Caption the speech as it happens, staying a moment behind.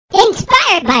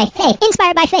Inspired by faith.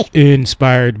 Inspired by faith.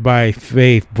 Inspired by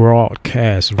Faith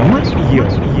broadcast radio.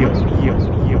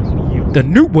 The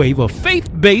new wave of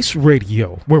faith-based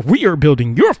radio, where we are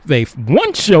building your faith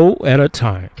one show at a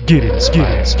time. Get it.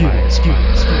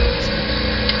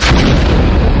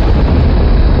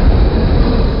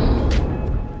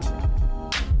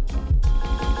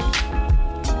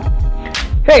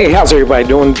 Hey, how's everybody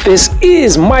doing? This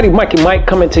is Mighty Mikey Mike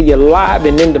coming to you live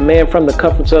and in demand from the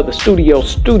comforts of the Studio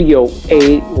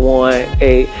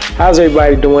 818. How's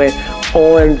everybody doing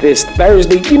on this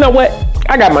Thursday? You know what?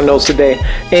 I got my notes today,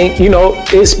 and you know,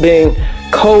 it's been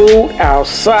cold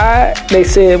outside. They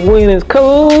said when it's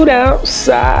cold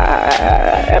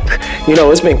outside, you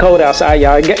know, it's been cold outside,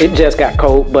 y'all. It just got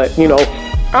cold, but you know,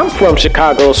 I'm from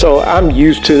Chicago, so I'm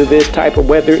used to this type of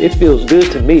weather. It feels good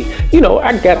to me. You know,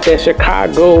 I got that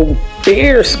Chicago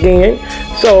bear skin,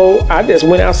 so I just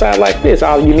went outside like this.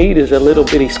 All you need is a little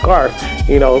bitty scarf,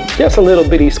 you know, just a little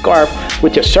bitty scarf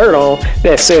with your shirt on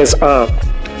that says, I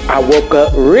woke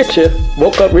up richer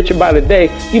by the day.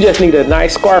 You just need a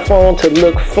nice scarf on to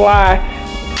look fly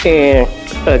and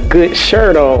a good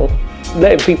shirt on,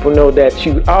 letting people know that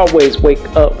you always wake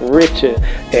up richer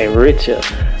and richer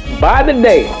by the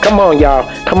day. Come on, y'all.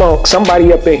 Come on.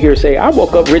 Somebody up in here say, I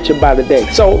woke up richer by the day.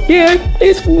 So yeah,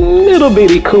 it's little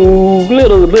bitty cool,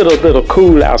 little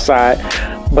cool outside,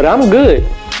 but I'm good.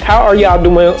 How are y'all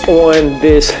doing on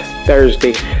this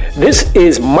Thursday? This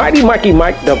is Mighty Mikey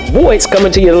Mike, the voice,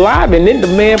 coming to you live and in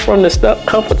demand from the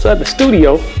comforts of the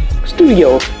Studio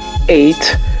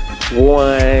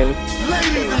 818.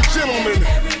 Ladies and gentlemen,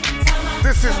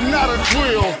 this is not a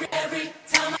drill.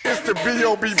 It's the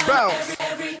B.O.B. bounce.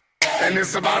 And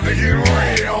it's about to get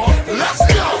real. Let's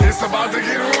go. It's about to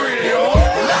get real.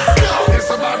 Let's go. It's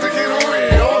about to get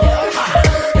real.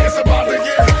 It's about to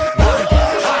get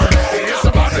It's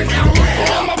about to get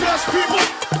real. All my blessed people.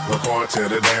 Report to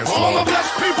the dance floor. All my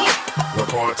blessed people.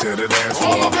 Report to the dance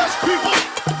floor. All my blessed people.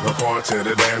 Report to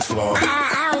the dance floor.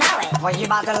 I don't know it. What you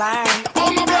about to learn?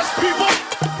 All my blessed people.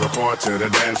 Report to the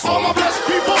dance floor. All my blessed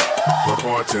people.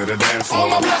 Report to the dance floor. All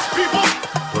my blessed people.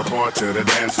 Report to the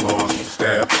dance floor.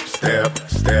 Step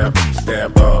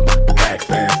up. Back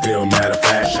stand still, matter of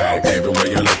fact. Everywhere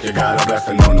you look, you got a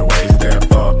blessing on the way.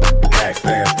 Step up. Back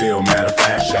stand still, matter of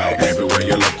fact. Everywhere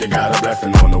you look, you got a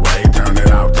blessing on the way. Turn it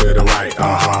out to the right.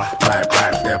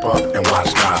 Clap, step up and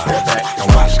watch God. Step back and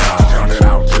watch God. Turn it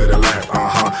out to the left.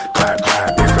 Clap.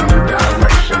 It's a new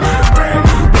direction with a brand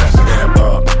new blessing. Step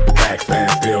up. Back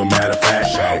stand still, matter of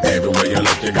fact. Everywhere you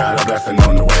look, you got a blessing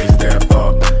on the way. Step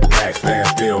up. Stand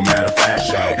still, matter of fact.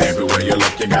 Everywhere you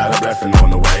look, you got a blessing on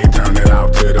the way. Turn it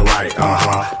out to the right.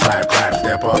 Clap,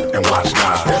 step up and watch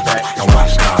God. Step back and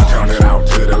watch God. Turn it out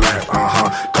to the left.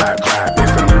 Clap.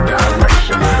 It's a new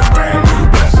direction with a brand new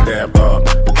blessing. Step up,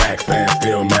 back, stand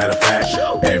still, matter of fact.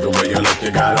 Everywhere you look, you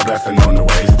got a blessing on the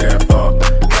way. Step up,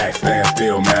 back, stand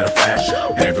still, matter of fact.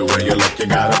 Everywhere you look, you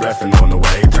got a blessing on the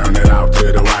way. Turn it out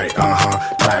to the right.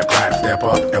 Clap, step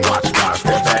up and watch God.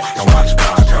 Step back and watch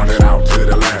God. Turn it out to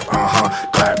the left. Clap.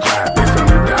 It's a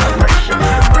new direction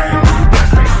with a brand new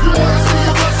blessing. You wanna see a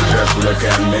blessing? Just look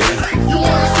at me. You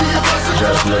wanna see a blessing?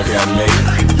 Just look at me.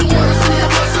 You wanna see a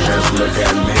blessing? Just look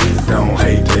at me. Don't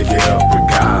hate, take it up with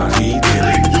God. He did it.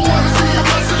 You wanna see a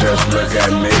blessing? Just look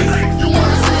at me. You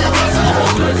wanna see a blessing?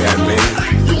 Just look at me.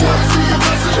 You wanna see a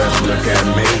blessing? Just look at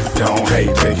me. Don't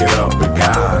hate, take it up with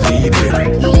God. He did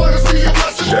it. You wanna see a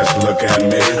blessing? Just look at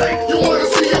me. You wanna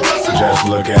see a blessing? Just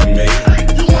look at me.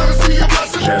 You wanna see a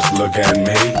blessing? Just look at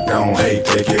me. Don't hate,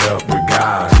 take it up with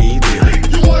God. He did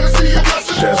it. You wanna see a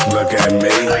blessing? Just look at me.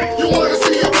 You wanna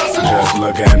see a blessing? Just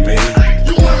look at me. You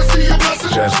wanna see a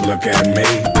blessing? Just look at me.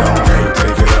 Don't hate,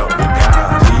 take it up with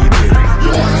God. He did it. You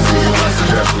wanna see a blessing?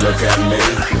 Just look at me.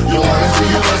 You wanna see a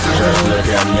blessing? Just look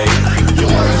at me. You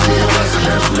wanna see a blessing?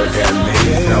 Just look at me.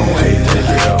 Don't hate,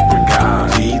 take it up with God.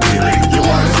 He did it. You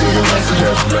wanna see a blessing?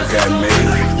 Just look at me.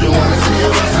 You wanna see a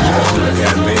blessing? Just look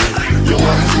at me. You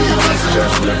wanna see a blessing?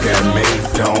 Just look at me.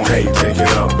 Don't hate, take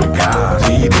it up with God.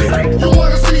 He did it. You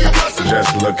wanna see a blessing?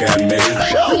 Just look at me.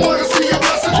 You wanna see a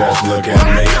blessing? Just look at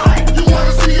me. You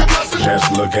wanna see a blessing?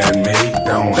 Just look at me.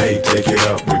 Don't hate, take it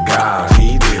up with God.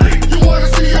 He did it. You wanna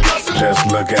see a blessing? Just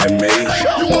look at me.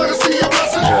 You wanna see a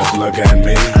blessing? Just look at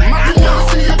me. You wanna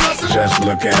see a blessing? Just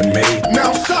look at me.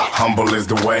 Now stop. Humble is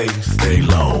the way. Stay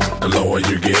low. The lower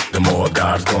you get, the more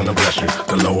God's gonna bless you.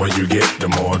 The lower you get, the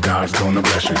more God's gonna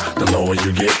bless you. The lower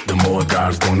you get, the more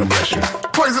God's gonna bless you.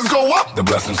 Praises go up, the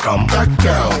blessings come back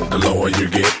down. The lower you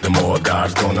get, the more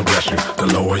God's gonna bless you. The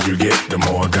lower you get, the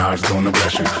more God's gonna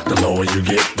bless you. The lower you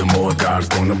get, the more God's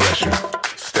gonna bless you.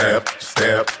 Step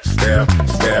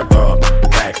up,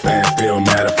 back stand still,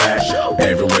 matter of fact.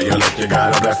 Everywhere you look, you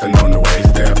got a blessing on the way.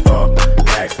 Step up,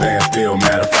 back, stand still.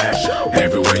 Matter of fact,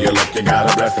 everywhere you look, you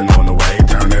got a blessing on the way.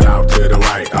 Turn it out to the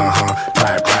right, clap,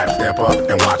 clap, step up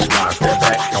and watch God. Step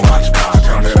back and watch God.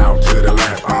 Turn it out to the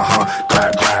left,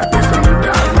 clap, clap. It's a new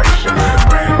direction with a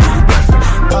brand new blessing.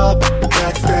 Up,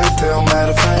 back, stand still.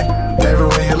 Matter of fact,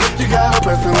 everywhere you look, you got a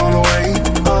blessing on the way.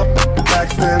 Up,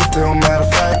 back, stand still. Matter of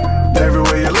fact,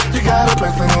 everywhere you look, you got a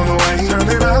blessing on the way. Turn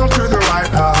it out to the right,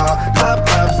 clap,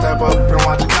 clap, step up and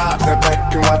watch God. Step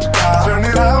back and watch God. Turn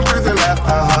it out to the left,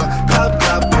 clap,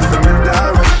 clap. It's a new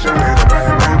direction with a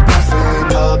brand new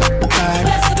blessing. Up, back.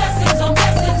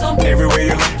 Everywhere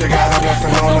you look, you got a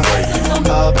blessing on the way.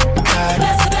 Up, back.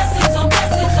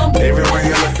 Everywhere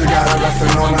you look, you got a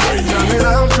blessing on the way. Turn it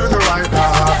out to the right,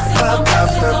 clap, clap,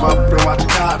 step up and watch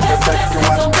God. Step back and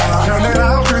watch God. Turn it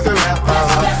out to the left, clap,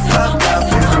 clap.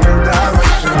 It's a new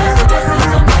direction with a brand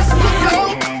new blessing. Look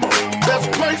out, there's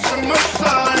grace in my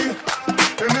side,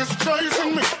 and it's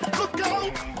chasing me. Look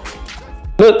out.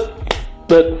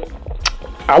 Look,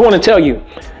 I want to tell you,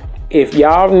 if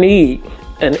y'all need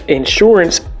an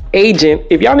insurance agent,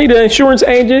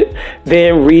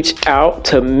 then reach out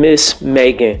to Miss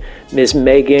Megan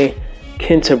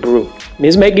Kennebrew.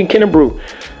 Miss Megan Kennebrew.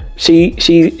 She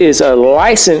is a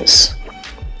licensed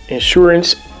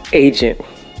insurance agent.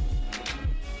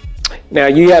 Now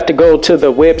you have to go to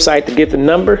the website to get the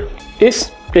number.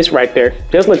 It's right there.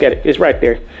 Just look at it. It's right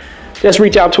there. Just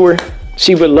reach out to her.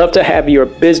 She would love to have your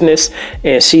business,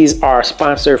 and she's our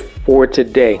sponsor for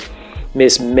today,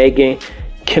 Miss Megan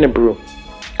Kennebrew.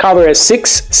 Call her at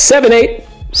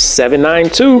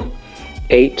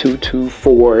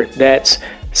 678-792-8224. That's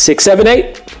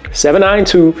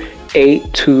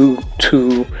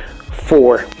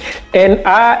 678-792-8224. And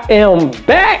I am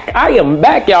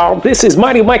back, y'all. This is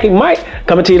Mighty Mike and Mike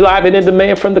coming to you live and in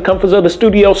demand from the comforts of the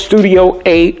Studio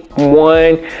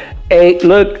 818.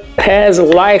 Look, has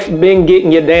life been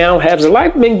getting you down? Has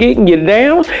life been getting you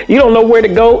down? You don't know where to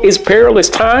go. It's perilous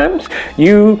times.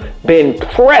 You've been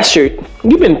pressured.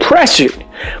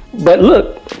 But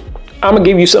look, I'm going to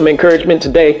give you some encouragement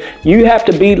today. You have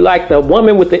to be like the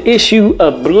woman with the issue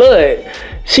of blood.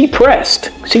 She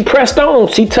pressed on.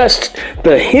 She touched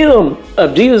the hem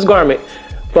of Jesus' garment.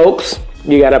 Folks,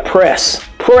 you got to press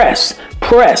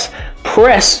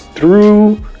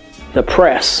through the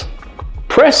press.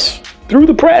 Press through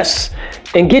the press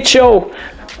and get your,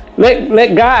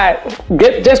 let God,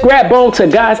 just grab on to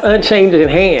God's unchanging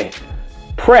hand.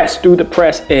 Press through the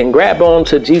press and grab on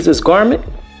to Jesus' garment.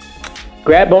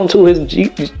 Grab onto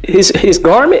his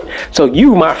garment so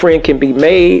you, my friend, can be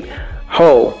made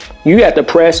whole. You have to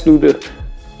press through the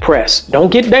press.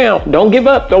 Don't get down. Don't give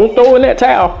up. Don't throw in that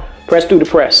towel. Press through the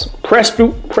press. Press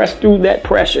through that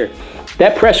pressure.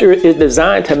 That pressure is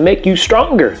designed to make you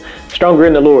stronger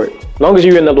in the Lord. As long as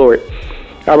you're in the Lord.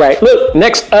 All right, look,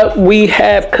 next up we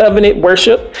have covenant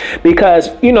worship,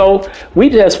 because, we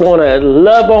just want to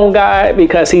love on God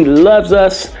because he loves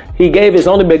us. He gave his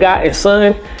only begotten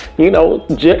son. John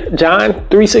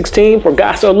 3:16, for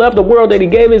God so loved the world that he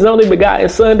gave his only begotten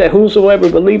son, that whosoever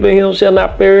believe in him shall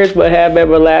not perish but have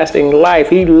everlasting life.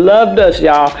 He loved us,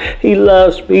 y'all. He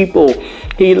loves people.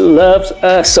 He loves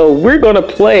us. So we're going to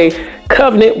play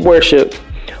covenant worship.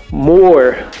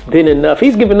 More than enough.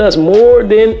 He's given us more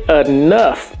than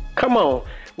enough. Come on.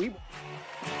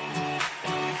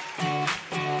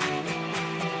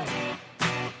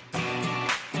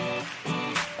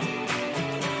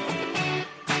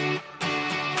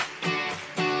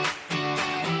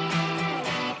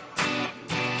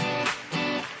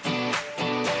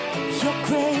 Your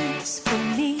grace for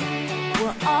me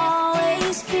will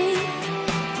always be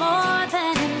more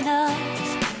than enough.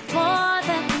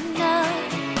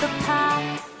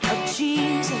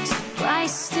 Jesus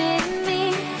Christ in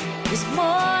me is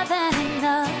more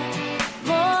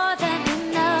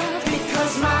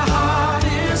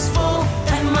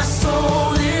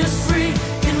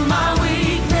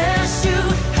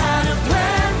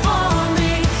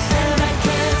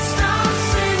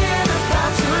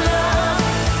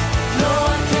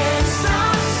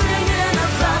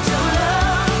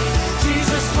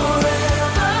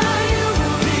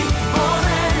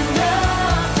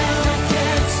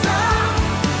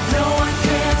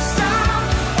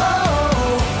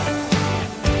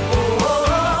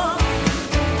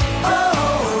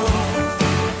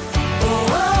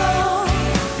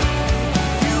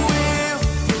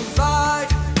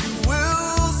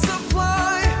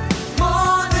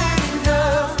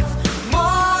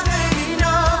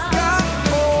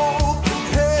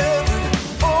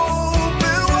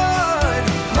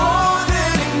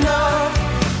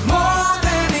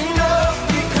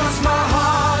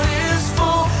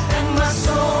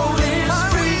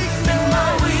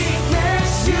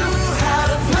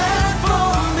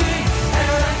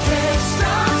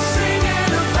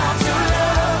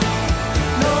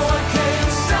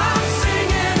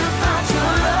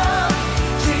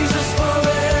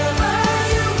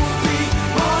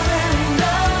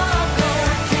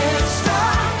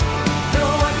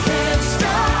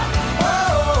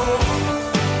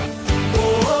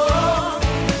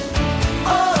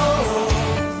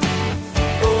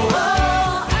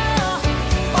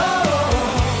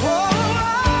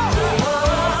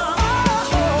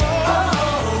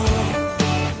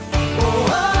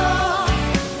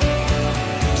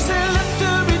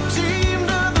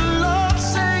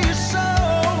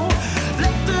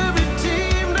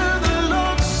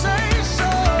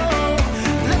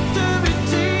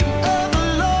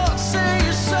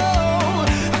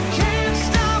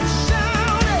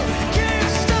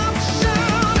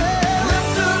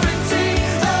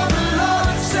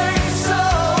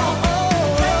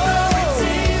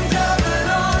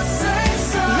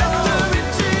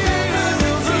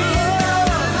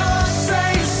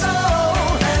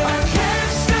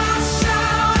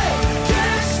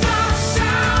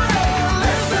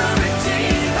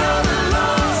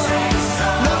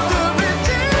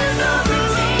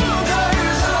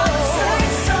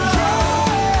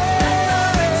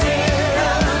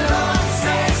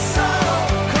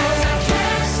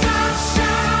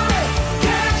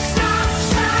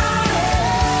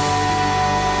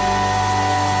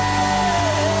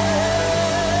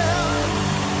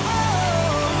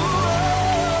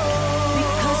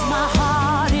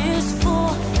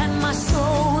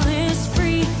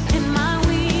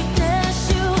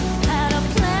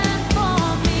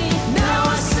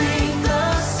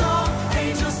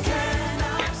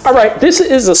All right, this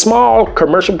is a small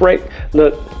commercial break.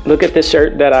 Look at this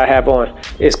shirt that I have on.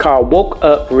 It's called Woke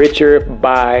Up Richer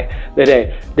by the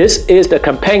Day. This is the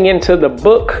companion to the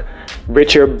book,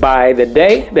 Richer by the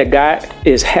Day, that God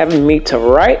is having me to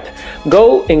write.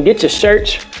 Go and get your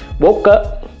shirt, Woke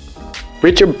Up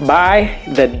Richer by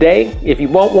the Day. If you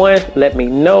want one, let me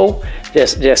know.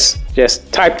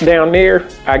 Just type down there.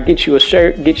 I'll get you a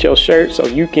shirt, get your shirt so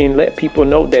you can let people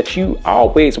know that you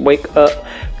always wake up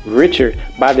richer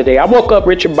by the day. I woke up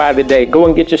richer by the day. Go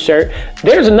and get your shirt.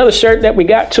 There's another shirt that we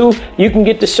got too. You can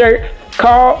get the shirt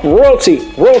called Royalty.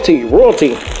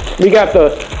 We got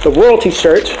the Royalty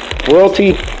shirt.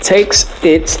 Royalty takes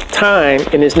its time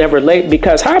and is never late,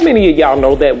 because how many of y'all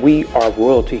know that we are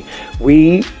royalty?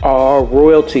 We are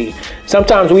royalty.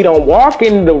 Sometimes we don't walk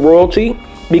in the royalty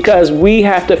because we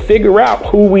have to figure out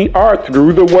who we are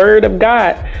through the word of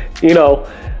God. You know,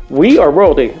 we are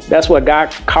royalty. That's what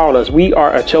God called us. We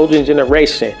are a chosen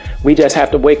generation. We just have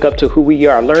to wake up to who we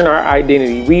are, learn our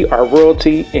identity. We are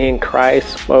royalty in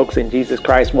Christ, folks, in Jesus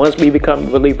Christ. Once we become a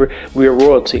believer, we are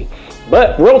royalty.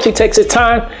 But royalty takes its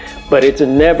time, but it's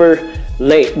never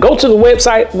late. Go to the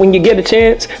website when you get a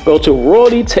chance. Go to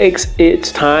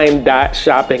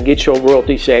royaltytakesitstime.shop and get your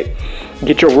royalty shirt.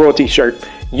 Get your royalty shirt.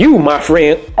 You, my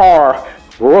friend, are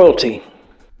royalty.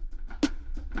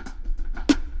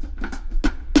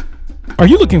 Are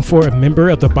you looking for a member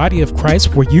of the body of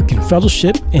Christ where you can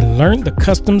fellowship and learn the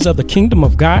customs of the kingdom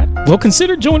of God? Well,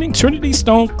 consider joining Trinity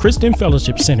Stone Christian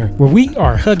Fellowship Center, where we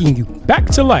are hugging you back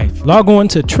to life. Log on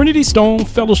to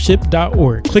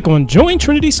trinitystonefellowship.org. Click on Join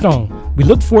Trinity Stone. We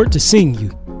look forward to seeing you.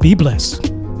 Be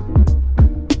blessed.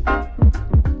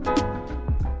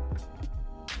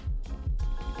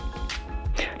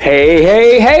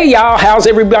 Hey, y'all. How's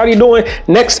everybody doing?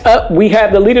 Next up, we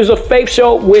have the Leaders of Faith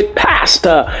show with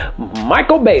Pastor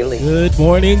Michael Bailey. Good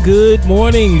morning,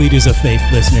 Leaders of Faith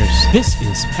listeners. This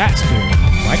is Pastor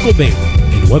Michael Bailey,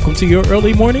 and welcome to your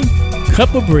early morning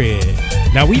cup of bread.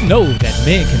 Now, we know that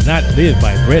man cannot live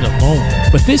by bread alone,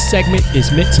 but this segment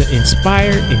is meant to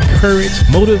inspire, encourage,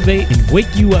 motivate, and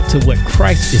wake you up to what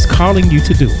Christ is calling you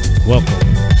to do. Welcome.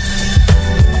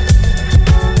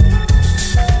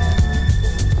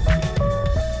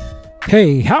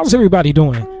 Hey, how's everybody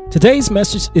doing? Today's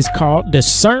message is called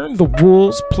Discern the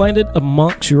Wolves Planted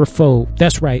Amongst Your Fold.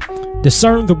 That's right.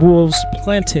 Discern the wolves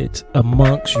planted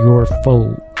amongst your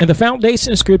fold. And the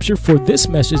foundation scripture for this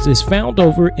message is found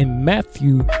over in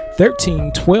Matthew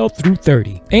 13:12 through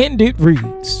 30. And it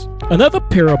reads, Another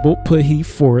parable put he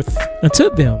forth unto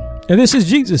them. And this is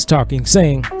Jesus talking,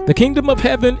 saying, The kingdom of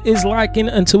heaven is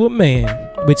likened unto a man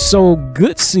which sowed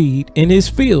good seed in his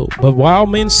field. But while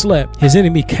men slept, his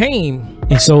enemy came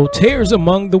and sowed tares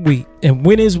among the wheat, and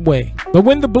went his way. But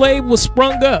when the blade was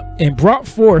sprung up and brought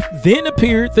forth, then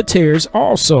appeared the tares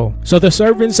also. So the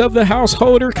servants of the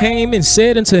householder came and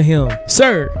said unto him,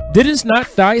 Sir, didst not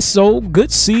thy sow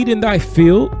good seed in thy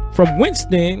field? From whence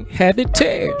then hath it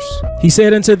tares? He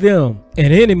said unto them,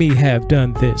 An enemy have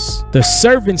done this. The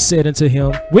servants said unto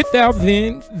him, Wilt thou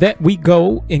then that we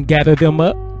go and gather them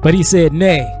up? But he said,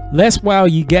 Nay, lest while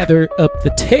ye gather up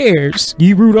the tares,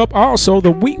 ye root up also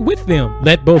the wheat with them.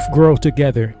 Let both grow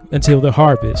together until the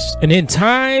harvest. And in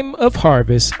time of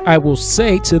harvest, I will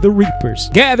say to the reapers,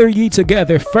 Gather ye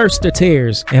together first the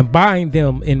tares, and bind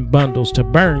them in bundles to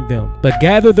burn them, but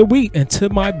gather the wheat into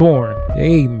my barn.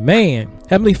 Amen.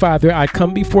 Heavenly Father, I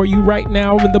come before you right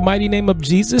now in the mighty name of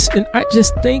Jesus, and I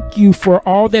just thank you for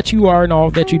all that you are and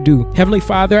all that you do. Heavenly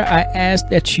Father, I ask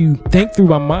that you think through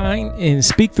my mind and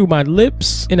speak through my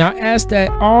lips, and I ask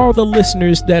that all the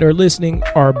listeners that are listening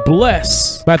are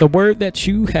blessed by the word that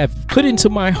you have put into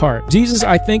my heart. Jesus,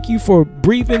 I thank you for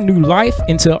breathing new life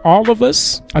into all of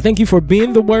us. I thank you for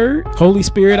being the word. Holy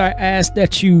Spirit, I ask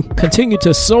that you continue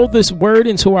to sow this word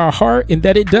into our heart, and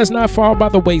that it does not fall by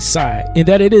the wayside, and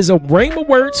that it is a rhema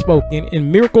word spoken,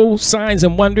 and miracles, signs,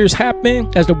 and wonders happen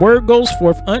as the word goes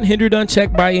forth, unhindered,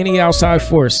 unchecked by any outside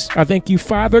force. I thank you,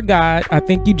 Father God. I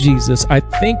thank you, Jesus. I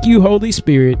thank you, Holy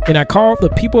Spirit, and I call the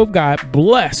people of God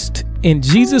blessed in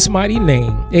Jesus' mighty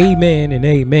name. Amen and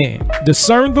amen.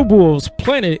 Discern the wolves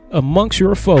planted amongst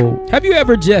your fold. Have you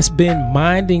ever just been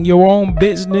minding your own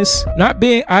business, not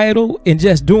being idle, and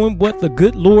just doing what the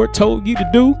good Lord told you to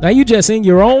do? Now you just in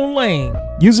your own lane,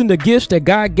 using the gifts that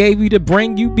God gave you to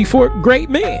bring you before great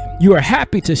men. You are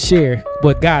happy to share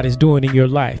what God is doing in your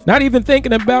life. Not even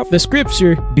thinking about the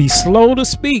scripture, be slow to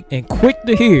speak and quick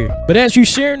to hear. But as you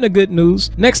sharing the good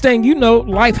news, next thing you know,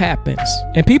 life happens.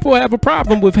 And people have a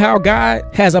problem with how God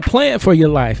has a plan for your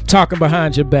life, talking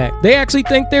behind your back. They actually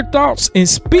think their thoughts and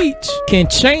speech can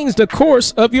change the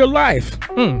course of your life.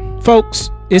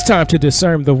 Folks, it's time to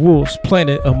discern the wolves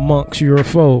planted amongst your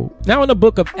fold. Now in the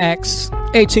book of Acts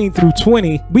 18 through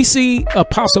 20, we see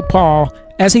Apostle Paul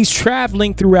as he's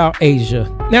traveling throughout Asia.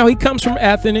 Now he comes from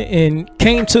Athens and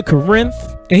came to Corinth,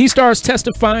 and he starts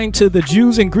testifying to the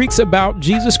Jews and Greeks about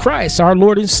Jesus Christ, our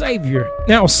Lord and Savior.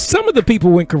 Now, some of the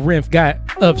people in Corinth got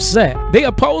upset. They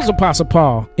opposed Apostle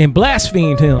Paul and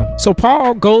blasphemed him. So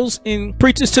Paul goes and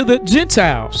preaches to the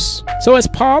Gentiles. So as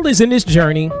Paul is in his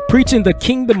journey, preaching the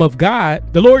kingdom of God,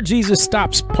 the Lord Jesus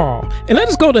stops Paul. And let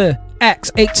us go to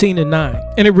Acts 18 and 9.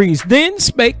 And it reads, Then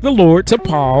spake the Lord to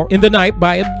Paul in the night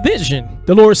by a vision.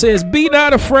 The Lord says, Be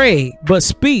not afraid, but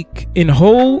speak, and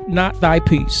hold not thy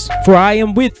peace. For I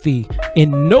am with thee,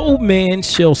 and no man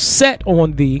shall set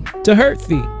on thee to hurt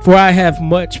thee. For I have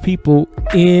much people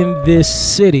in this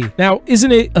city. Now,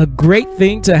 isn't it a great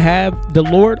thing to have the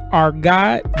Lord our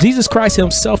God, Jesus Christ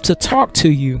himself, to talk to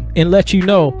you and let you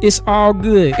know it's all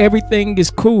good. Everything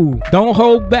is cool. Don't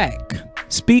hold back.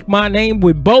 Speak my name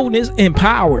with boldness and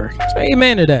power. So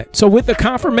amen to that. So with the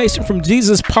confirmation from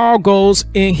Jesus, Paul goes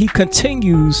and he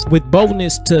continues with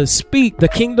boldness to speak the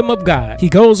kingdom of God. He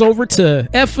goes over to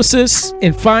Ephesus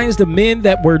and finds the men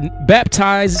that were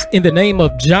baptized in the name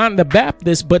of John the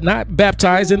Baptist, but not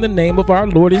baptized in the name of our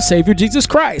Lord and Savior Jesus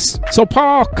Christ. So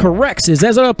Paul corrects this.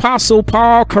 As an apostle,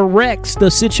 Paul corrects the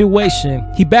situation.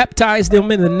 He baptized them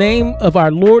in the name of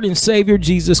our Lord and Savior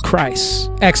Jesus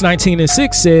Christ. Acts 19 and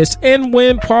 6 says, And when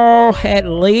Paul had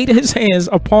laid his hands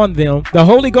upon them, the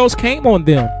Holy Ghost came on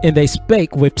them, and they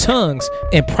spake with tongues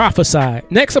and prophesied.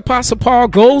 Next, Apostle Paul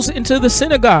goes into the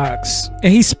synagogues,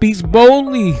 and he speaks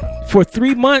boldly for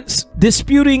 3 months,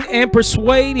 disputing and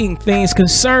persuading things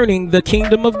concerning the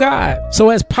kingdom of God.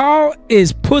 So as Paul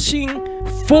is pushing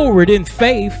forward in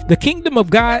faith, the kingdom of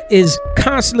God is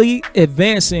constantly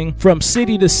advancing from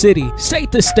city to city,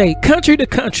 state to state, country to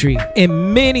country,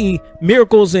 and many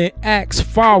miracles and acts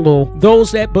follow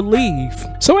those that believe.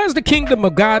 So as the kingdom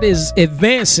of God is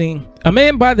advancing, a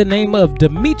man by the name of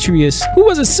Demetrius, who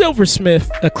was a silversmith,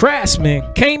 a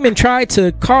craftsman, came and tried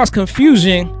to cause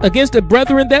confusion against the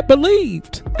brethren that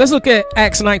believed. Let's look at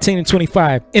Acts 19 and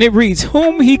 25. And it reads,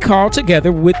 Whom he called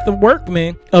together with the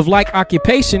workmen of like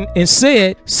occupation and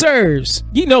said, Sirs,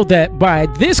 ye know that by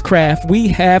this craft we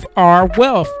have our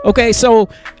wealth. Okay, so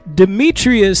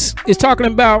Demetrius is talking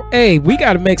about, hey, we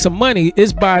got to make some money.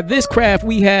 It's by this craft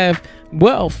we have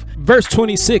wealth. Verse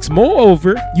 26,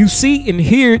 Moreover, you see and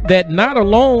hear that not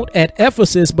alone at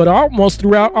Ephesus, but almost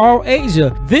throughout all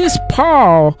Asia, this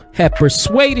Paul had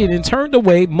persuaded and turned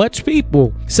away much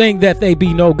people, saying that they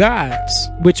be no gods,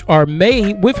 which are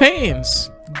made with hands.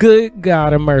 Good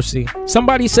God of mercy.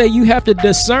 Somebody say you have to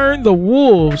discern the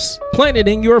wolves planted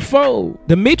in your fold.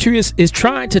 Demetrius is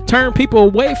trying to turn people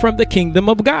away from the kingdom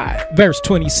of God. Verse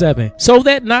 27. So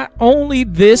that not only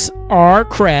this our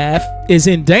craft is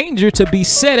in danger to be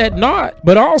set at naught,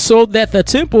 but also that the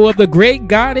temple of the great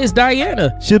goddess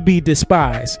Diana should be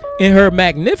despised, and her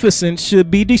magnificence should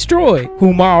be destroyed,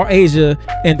 whom all Asia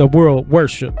and the world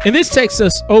worship. And this takes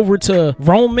us over to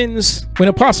Romans, when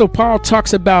Apostle Paul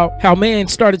talks about how man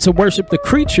started to worship the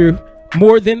creature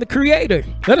more than the creator.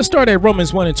 Let us start at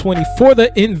Romans 1 and 20. For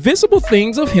the invisible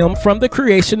things of him from the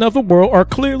creation of the world are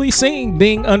clearly seen,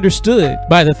 being understood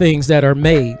by the things that are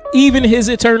made, even his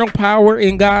eternal power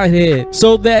in Godhead,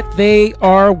 so that they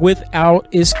are without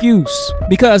excuse.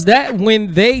 Because that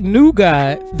when they knew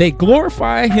God, they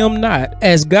glorified him not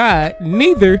as God,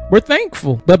 neither were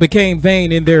thankful, but became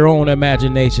vain in their own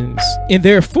imaginations. And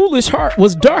their foolish heart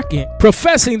was darkened.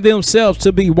 Professing themselves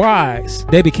to be wise,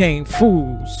 they became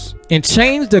fools, and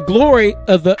changed the glory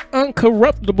of the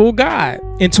uncorruptible God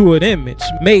into an image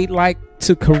made like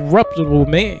to corruptible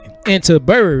man, and to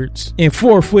birds, and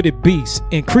four-footed beasts,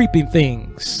 and creeping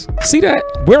things. See that?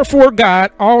 Wherefore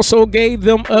God also gave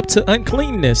them up to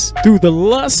uncleanness through the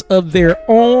lust of their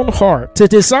own heart, to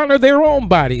dishonor their own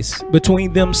bodies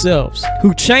between themselves,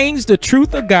 who changed the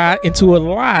truth of God into a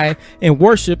lie, and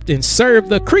worshipped and served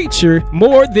the creature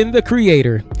more than the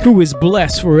Creator, who is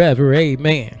blessed forever.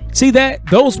 Amen. See that?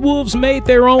 Those wolves made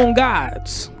their own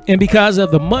gods. And because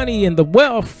of the money and the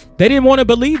wealth, they didn't want to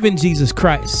believe in Jesus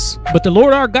Christ. But the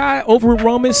Lord our God over in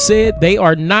Romans said they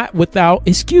are not without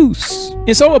excuse.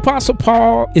 And so Apostle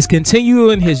Paul is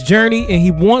continuing his journey, and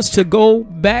he wants to go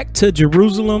back to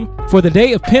Jerusalem for the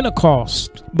day of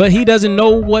Pentecost. But he doesn't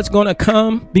know what's going to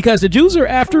come because the Jews are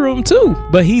after him too.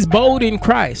 But he's bold in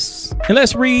Christ. And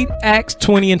let's read Acts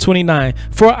 20 and 29.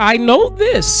 For I know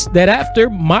this, that after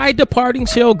my departing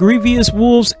shall grievous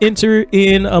wolves enter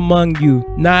in among you,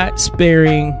 not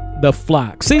sparing the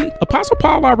flock. See, Apostle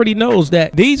Paul already knows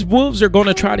that these wolves are going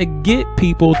to try to get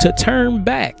people to turn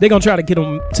back. They're going to try to get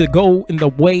them to go in the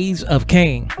ways of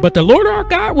Cain. But the Lord our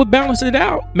God will balance it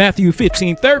out. Matthew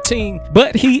 15:13.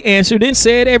 But he answered and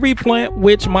said, every plant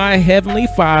which my heavenly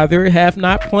Father hath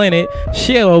not planted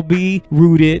shall be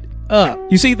rooted up.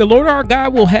 You see, the Lord our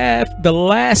God will have the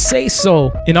last say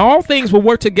so, and all things will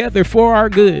work together for our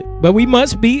good. But we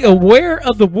must be aware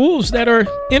of the wolves that are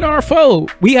in our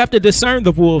fold. We have to discern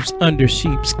the wolves under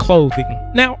sheep's clothing.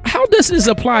 Now, how does this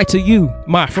apply to you,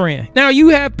 my friend? Now, you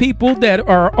have people that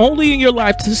are only in your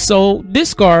life to sow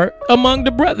discord among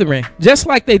the brethren, just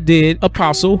like they did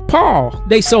Apostle Paul.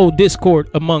 They sowed discord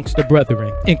amongst the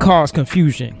brethren and caused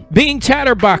confusion, being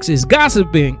chatterboxes,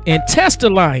 gossiping, and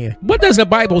testifying. What does the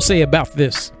Bible say about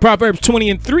this? Proverbs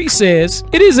 20:3 says,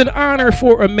 it is an honor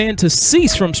for a man to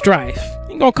cease from strife.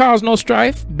 Ain't gonna cause no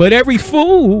strife, but every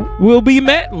fool will be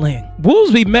meddling.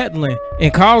 Wolves be meddling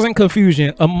and causing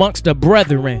confusion amongst the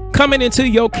brethren, coming into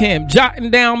your camp, jotting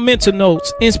down mental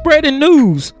notes and spreading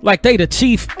news like they the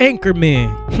chief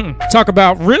anchorman. Talk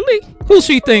about, really? Who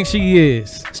she thinks she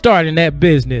is? Starting that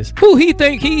business. Who he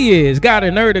think he is? Got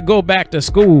a nerve to go back to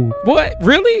school. What?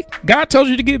 Really? God told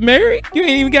you to get married? You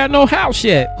ain't even got no house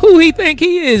yet. Who he think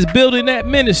he is building that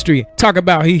ministry? Talk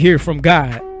about he hear from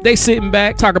God. They sitting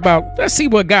back, talk about, let's see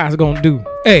what God's gonna do.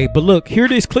 Hey, but look, hear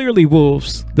this clearly,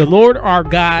 wolves. The Lord our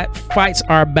God fights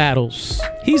our battles.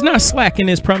 He's not slacking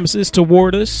his promises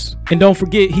toward us. And don't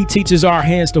forget, he teaches our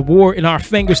hands to war and our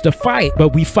fingers to fight,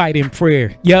 but we fight in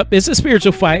prayer. Yep, it's a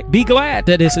spiritual fight. Be glad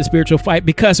that it's a spiritual fight,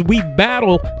 because we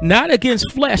battle not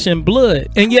against flesh and blood.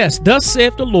 And yes, thus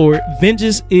saith the Lord,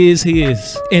 vengeance is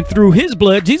his. And through his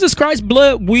blood, Jesus Christ's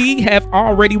blood, we have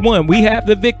already won. We have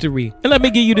the victory. And let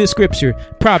me give you this scripture,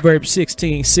 Proverbs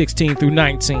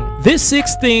 16:16-19. This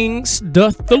 6 things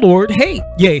doth the Lord hate.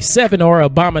 Yea, 7 are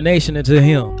abomination unto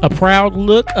him. A proud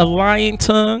look, a lying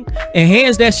tongue, and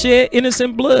hands that shed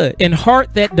innocent blood, and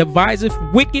heart that deviseth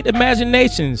wicked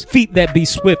imaginations, feet that be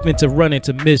swift into run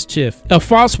into mischief, a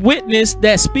false witness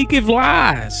that speaketh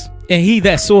lies, and he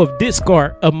that soweth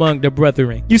discord among the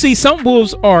brethren. You see, some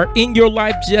wolves are in your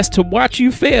life just to watch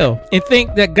you fail and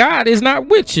think that God is not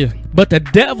with you. But the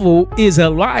devil is a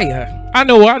liar. I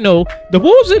know. The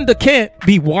wolves in the camp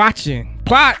be watching,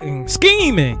 plotting,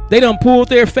 scheming. They done pulled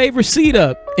their favorite seat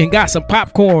up and got some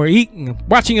popcorn eating,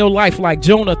 watching your life like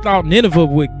Jonah thought Nineveh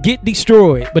would get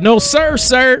destroyed. But no sir,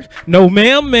 no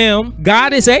ma'am.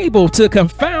 God is able to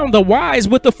confound the wise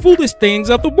with the foolish things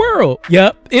of the world.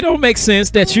 Yep, it don't make sense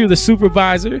that you're the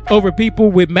supervisor over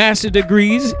people with master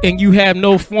degrees and you have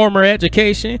no formal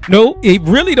education. No, it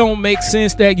really don't make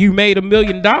sense that you made $1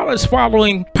 million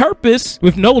following purpose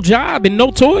with no job and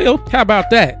no toil. How about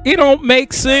that? It don't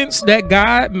make sense that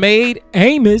God made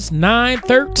Amos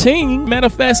 9:13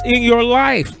 manifest in your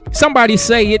life. Somebody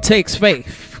say it takes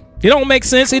faith. It don't make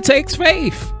sense. It takes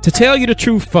faith. To tell you the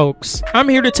truth, folks, I'm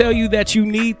here to tell you that you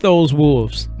need those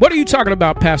wolves. What are you talking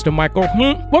about, Pastor Michael?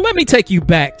 Well, let me take you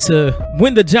back to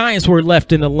when the giants were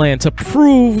left in the land to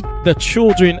prove the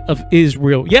children of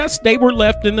Israel. Yes, they were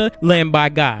left in the land by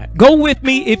God. Go with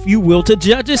me, if you will, to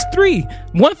Judges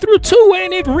 3:1-2,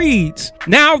 and it reads,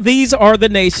 now these are the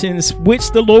nations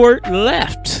which the Lord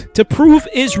left to prove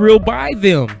Israel by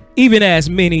them, even as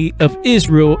many of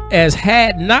Israel as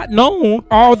had not known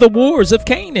all the wars of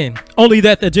Canaan, only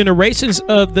that the generations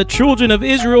of the children of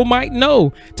Israel might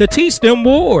know, to teach them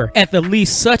war, at the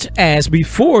least such as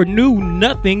before knew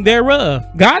nothing thereof.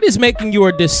 God is making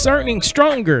your discerning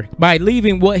stronger by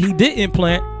leaving what he didn't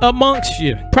plant amongst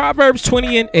you. Proverbs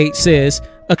 20:8 says,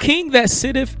 a king that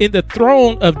sitteth in the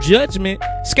throne of judgment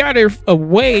scattereth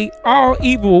away all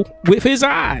evil with his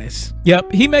eyes.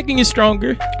 Yep, he making you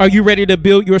stronger. Are you ready to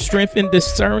build your strength in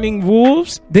discerning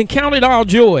wolves? Then count it all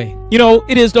joy. You know,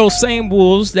 it is those same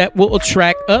wolves that will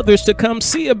attract others to come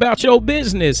see about your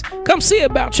business. Come see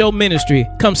about your ministry.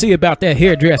 Come see about that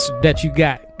hairdresser that you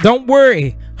got. Don't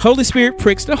worry. Holy Spirit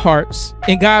pricks the hearts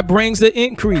and God brings the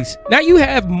increase. Now you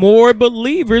have more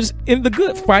believers in the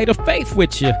good fight of faith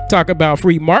with you. Talk about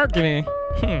free marketing.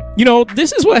 You know,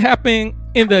 this is what happened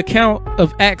in the account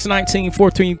of Acts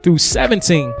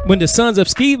 19:14-17, when the sons of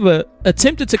Sceva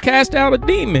attempted to cast out a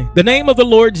demon. The name of the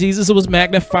Lord Jesus was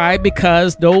magnified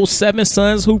because those 7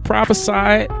 sons who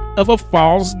prophesied of a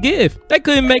false gift, they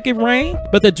couldn't make it rain.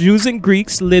 But the Jews and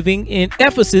Greeks living in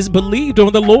Ephesus believed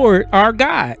on the Lord our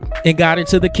God and got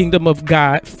into the kingdom of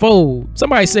God fold.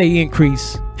 Somebody say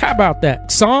increase. How about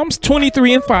that? Psalms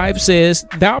 23:5 says,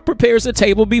 thou preparest a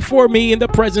table before me in the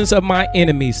presence of my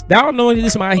enemies. Thou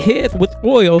anointest my head with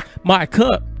oil, my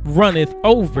cup runneth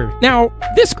over. Now,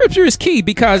 this scripture is key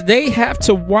because they have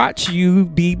to watch you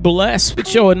be blessed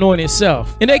with your anointed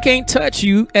self, and they can't touch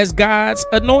you as God's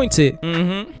anointed.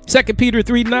 2 Peter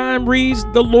 3:9 reads,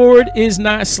 "The Lord is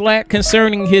not slack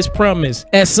concerning his promise,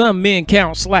 as some men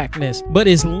count slackness, but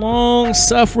is long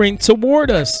suffering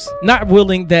toward us, not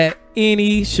willing that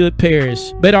any should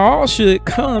perish, but all should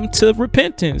come to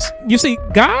repentance." You see,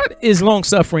 God is long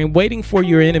suffering, waiting for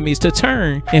your enemies to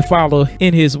turn and follow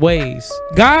in his ways.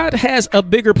 God has a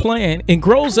bigger plan and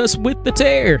grows us with the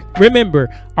tear. Remember,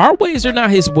 our ways are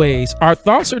not his ways. Our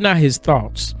thoughts are not his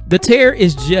thoughts. The tear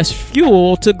is just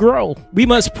fuel to grow. We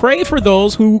must pray for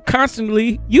those who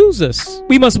constantly use us.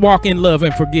 We must walk in love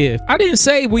and forgive. I didn't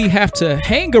say we have to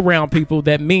hang around people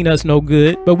that mean us no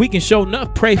good, but we can show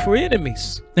enough pray for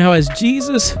enemies. Now, as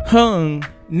Jesus hung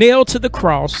nailed to the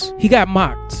cross, he got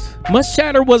mocked. Much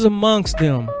chatter was amongst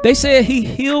them. They said he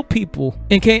healed people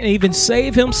and can't even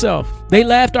save himself. They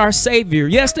laughed our Savior.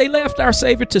 Yes, they laughed our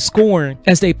Savior to scorn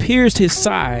as they pierced his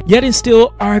side. Yet and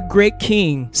still our great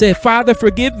King said, "Father,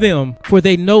 forgive them, for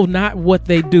they know not what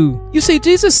they do." You see,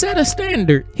 Jesus set a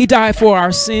standard. He died for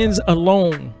our sins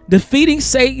alone. Defeating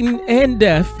Satan and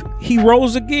death, he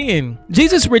rose again.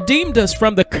 Jesus redeemed us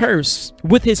from the curse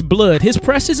with his blood, his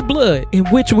precious blood, in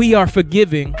which we are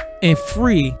forgiven and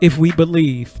free if we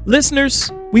believe.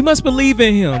 Listeners, we must believe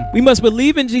in him. We must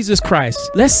believe in Jesus Christ.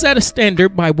 Let's set a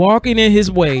standard by walking in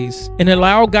his ways and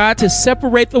allow God to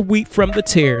separate the wheat from the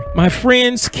tare. My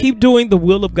friends, keep doing the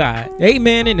will of God.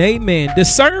 Amen and amen.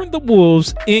 Discern the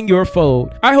wolves in your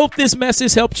fold. I hope this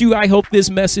message helped you. I hope this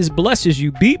message blesses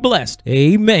you. Be blessed.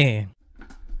 Amen.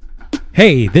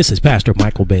 Hey, this is Pastor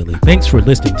Michael Bailey. Thanks for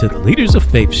listening to the Leaders of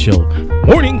Faith Show,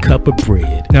 Morning Cup of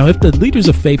Bread. Now, if the Leaders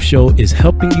of Faith Show is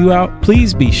helping you out,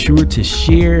 please be sure to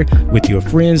share with your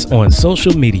friends on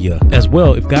social media. As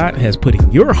well, if God has put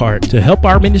in your heart to help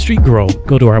our ministry grow,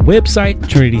 go to our website,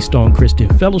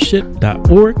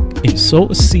 TrinityStoneChristianFellowship.org, and sow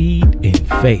a seed in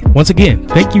faith. Once again,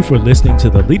 thank you for listening to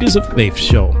the Leaders of Faith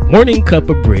Show, Morning Cup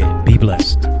of Bread. Be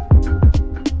blessed.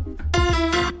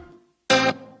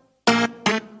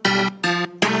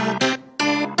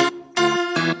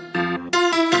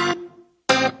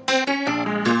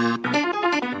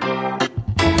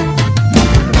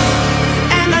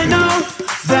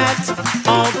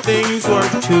 Things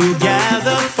work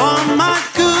together for my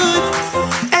good,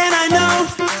 and I know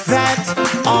that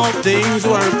all things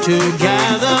work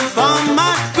together for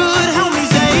my good. Help me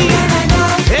say, and I know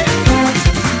that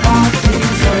all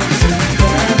things work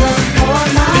together for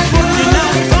my good. It's working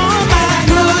out for my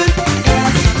good.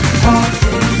 Yes, all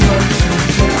things work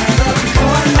together for my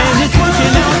good. And it's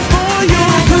working out for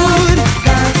your good.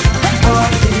 Yes, all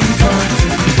things work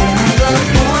together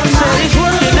for my good. It's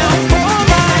working out for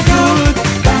my good.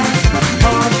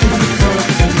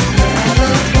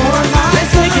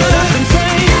 Let's take it up and say,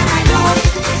 I know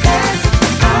that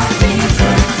all things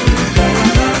work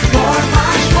together for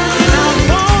my good. It's working out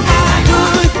for my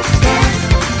good. Yes,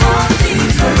 all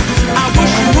things work together. I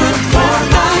wish you would for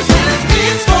my good.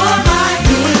 It's for my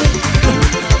good.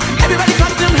 Everybody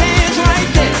clap them hands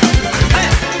right there.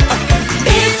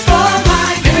 It's for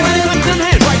my good. Everybody clap them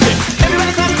hands right there.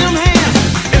 Everybody clap them hands.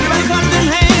 Everybody clap them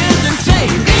hands and say,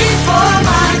 it's for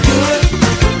my good.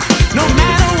 No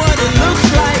matter what it looks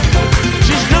like,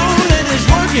 just know that it's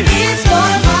working. It's for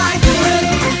my good.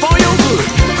 For your good.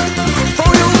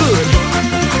 For your good.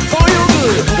 For your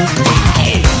good.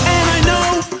 And I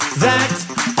know that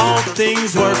all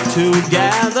things work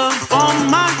together for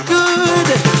my good.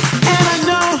 And I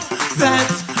know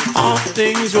that all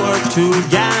things work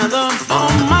together for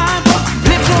my good.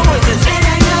 Lift your voices. And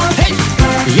I know. Hey.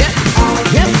 Yeah.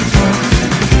 Yeah.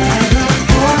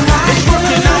 It's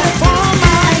working out for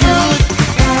my good.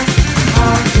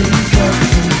 All things work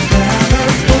together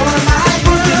for my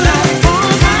good. It's working out for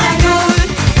my good.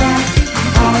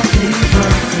 All things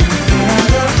work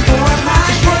together for my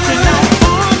good. It's working out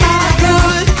for my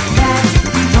good.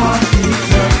 All things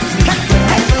work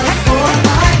together for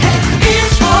my good.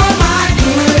 It's for my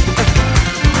good.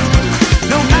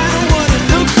 No matter what it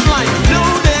looks like, know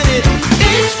that it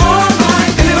is for my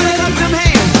good.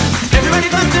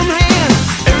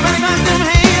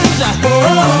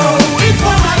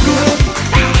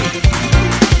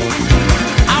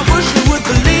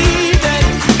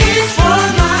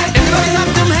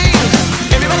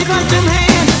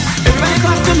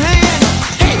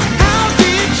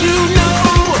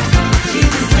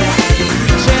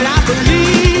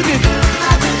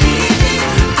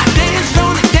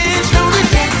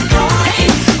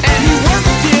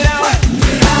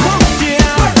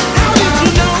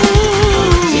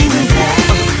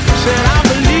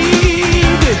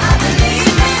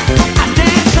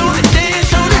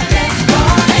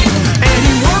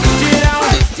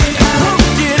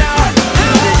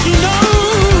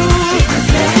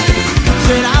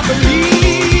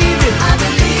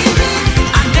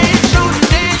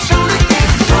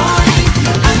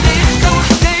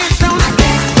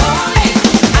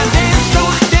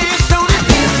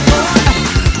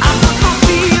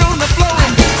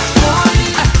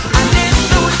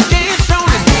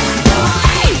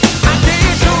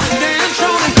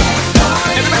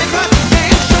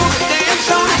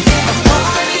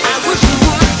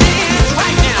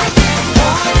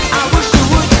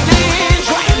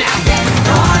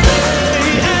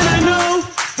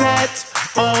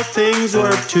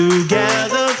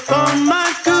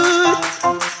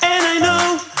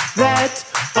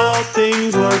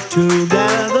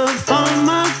 together for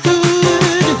my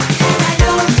good. And I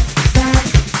know that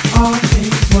all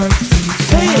things work together.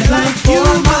 Say it like you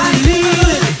believe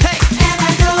it. Hey, And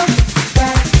I know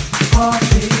that all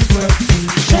things work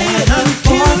together. say it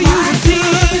until you see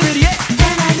it. Yeah,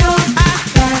 And I know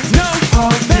that know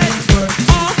all that things work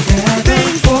all together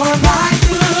things for my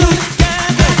good.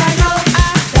 together. And I know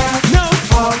that Know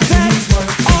all things work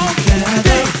all together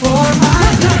things. for my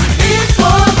good. It's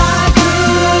for my good.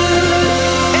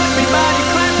 Everybody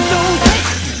clap those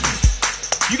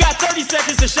hands. You got 30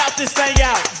 seconds to shout this thing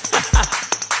out.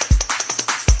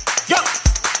 Go.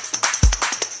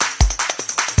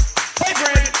 Hey,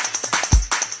 Brandon.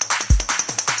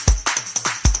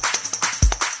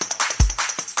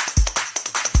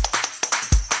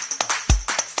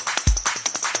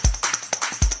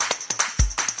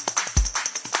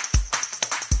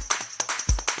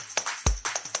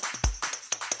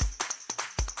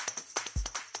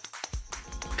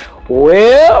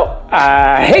 Well,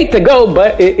 I hate to go,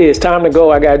 but it is time to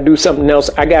go. I got to do something else.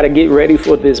 I got to get ready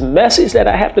for this message that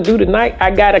I have to do tonight.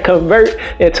 I got to convert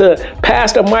into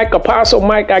Pastor Mike, Apostle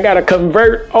Mike. I got to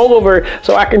convert over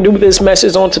so I can do this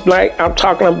message on tonight. I'm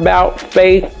talking about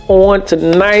faith on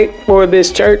tonight for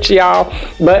this church, y'all.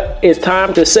 But it's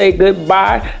time to say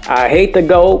goodbye. I hate to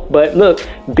go, but look,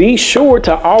 be sure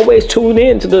to always tune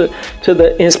in to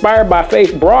the Inspired by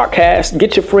Faith broadcast.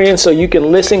 Get your friends so you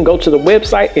can listen. Go to the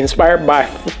website,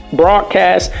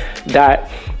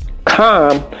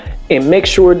 inspiredbybroadcast.com, and make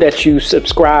sure that you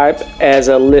subscribe as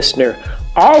a listener.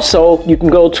 Also, you can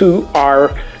go to our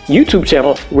YouTube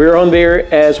channel. We're on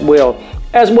there as well.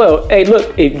 Hey,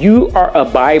 look, if you are a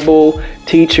Bible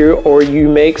teacher or you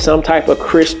make some type of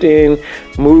Christian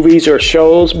movies or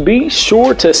shows, be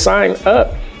sure to sign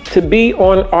up to be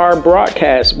on our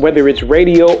broadcast, whether it's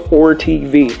radio or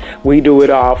TV. We do it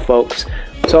all, folks.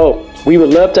 So we would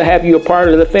love to have you a part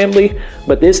of the family,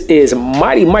 but this is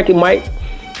Mighty Mikey Mike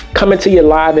coming to you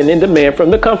live and in demand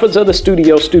from the comforts of the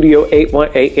Studio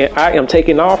 818, and I am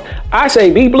taking off. I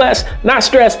say be blessed, not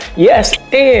stressed. Yes,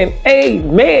 and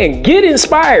amen. Get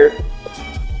inspired.